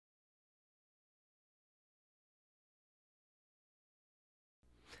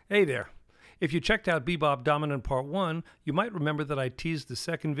Hey there. If you checked out Bebop Dominant Part 1, you might remember that I teased the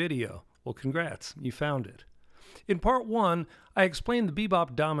second video. Well, congrats, you found it. In Part 1, I explained the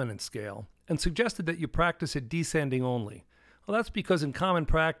Bebop dominant scale and suggested that you practice it descending only. Well, that's because in common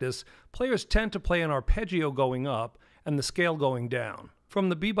practice, players tend to play an arpeggio going up and the scale going down. From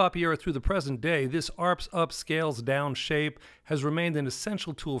the Bebop era through the present day, this arps up, scales down shape has remained an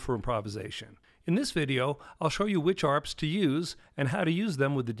essential tool for improvisation. In this video, I'll show you which arps to use and how to use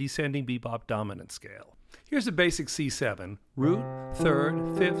them with the descending Bebop dominant scale. Here's a basic C7, root,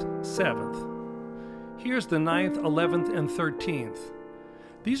 3rd, 5th, 7th. Here's the 9th, 11th, and 13th.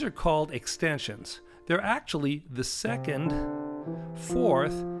 These are called extensions. They're actually the 2nd,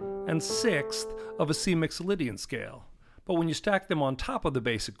 4th, and 6th of a C Mixolydian scale. But when you stack them on top of the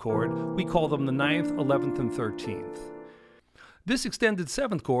basic chord, we call them the 9th, 11th, and 13th. This extended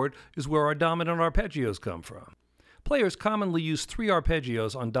 7th chord is where our dominant arpeggios come from. Players commonly use 3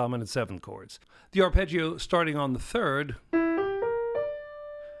 arpeggios on dominant 7th chords. The arpeggio starting on the 3rd,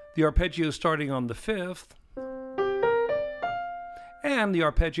 the arpeggio starting on the 5th, and the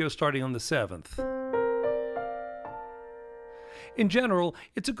arpeggio starting on the 7th. In general,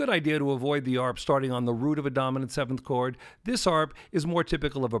 it's a good idea to avoid the arp starting on the root of a dominant 7th chord. This arp is more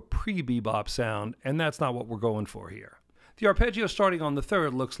typical of a pre-bebop sound, and that's not what we're going for here. The arpeggio starting on the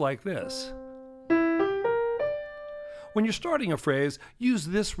 3rd looks like this. When you're starting a phrase, use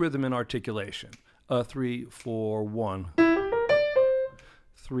this rhythm in articulation. 3, 4, 1.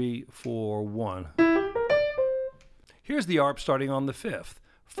 3, 4, 1. Here's the arp starting on the 5th.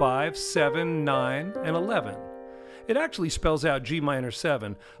 5, 7, 9, and 11. It actually spells out G minor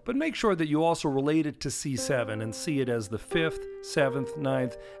 7, but make sure that you also relate it to C7 and see it as the 5th, 7th,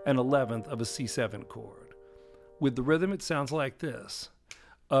 9th, and 11th of a C7 chord. With the rhythm, it sounds like this.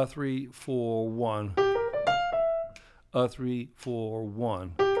 3, 4, 1. 3, 4,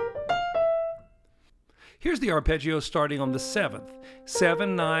 1. Here's the arpeggio starting on the 7th.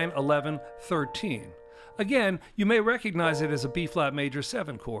 7, 9, 11, 13. Again, you may recognize it as a B-flat major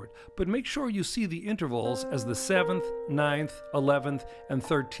 7 chord, but make sure you see the intervals as the 7th, 9th, 11th, and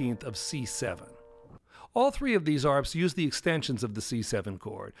 13th of C7. All 3 of these arps use the extensions of the C7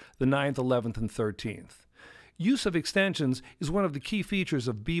 chord, the 9th, 11th, and 13th. Use of extensions is one of the key features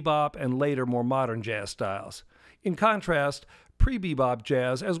of bebop and later more modern jazz styles. In contrast, pre-bebop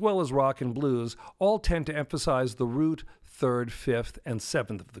jazz, as well as rock and blues, all tend to emphasize the root, 3rd, 5th, and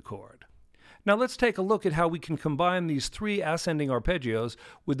 7th of the chord. Now let's take a look at how we can combine these 3 ascending arpeggios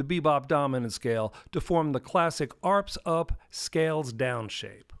with the bebop dominant scale to form the classic arps up, scales down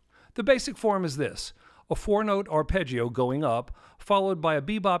shape. The basic form is this: a 4-note arpeggio going up, followed by a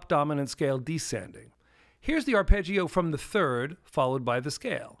bebop dominant scale descending. Here's the arpeggio from the 3rd, followed by the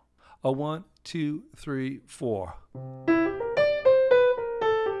scale. A 1, 2, 3, 4.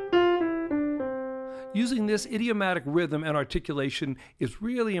 Using this idiomatic rhythm and articulation is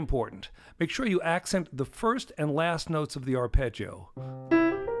really important. Make sure you accent the first and last notes of the arpeggio.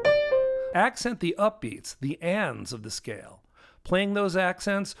 Accent the upbeats, the ands of the scale. Playing those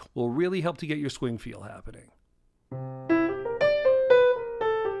accents will really help to get your swing feel happening.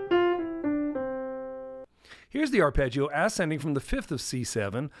 Here's the arpeggio ascending from the 5th of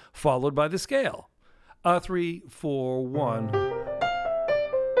C7, followed by the scale. 3, 4, 1.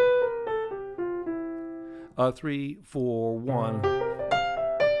 3, 4, 1.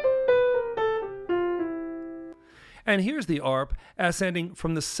 And here's the arp ascending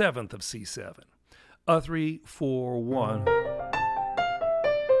from the 7th of C7. 3, 4, 1.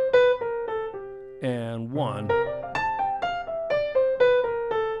 And 1.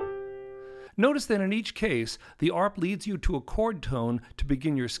 Notice that in each case, the arp leads you to a chord tone to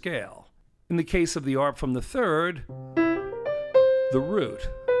begin your scale. In the case of the arp from the 3rd, the root.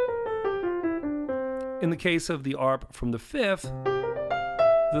 In the case of the arp from the 5th,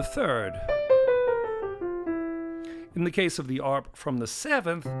 the 3rd. In the case of the arp from the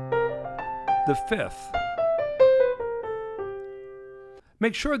 7th, the 5th.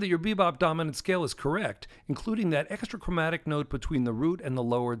 Make sure that your bebop dominant scale is correct, including that extra chromatic note between the root and the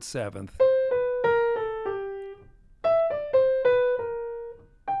lowered 7th.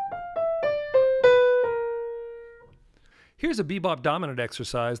 Here's a bebop dominant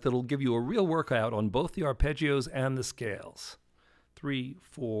exercise that'll give you a real workout on both the arpeggios and the scales. 3,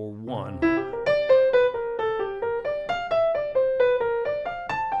 4, 1.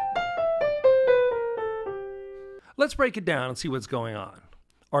 Let's break it down and see what's going on.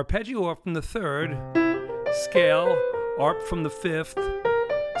 Arpeggio arp from the 3rd, scale, arp from the 5th,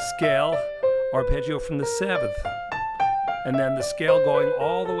 scale, arpeggio from the 7th, and then the scale going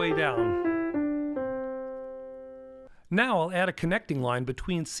all the way down. Now I'll add a connecting line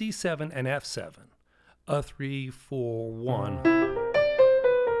between C7 and F7. A 3, 4, 1.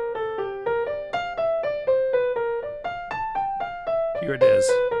 Here it is.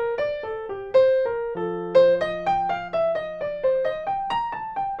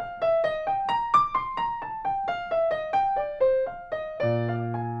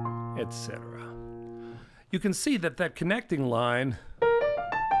 Etc. You can see that connecting line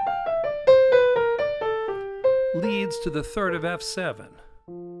leads to the third of F7.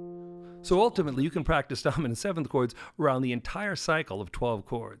 So ultimately, you can practice dominant seventh chords around the entire cycle of 12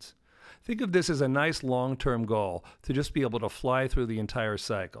 chords. Think of this as a nice long-term goal, to just be able to fly through the entire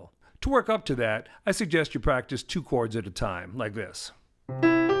cycle. To work up to that, I suggest you practice 2 chords at a time, like this.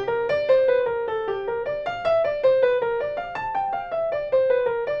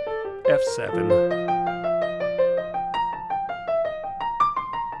 F7.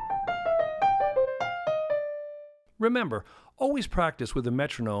 Remember, always practice with a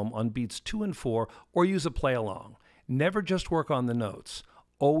metronome on beats 2 and 4 or use a play-along. Never just work on the notes.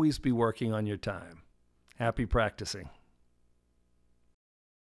 Always be working on your time. Happy practicing.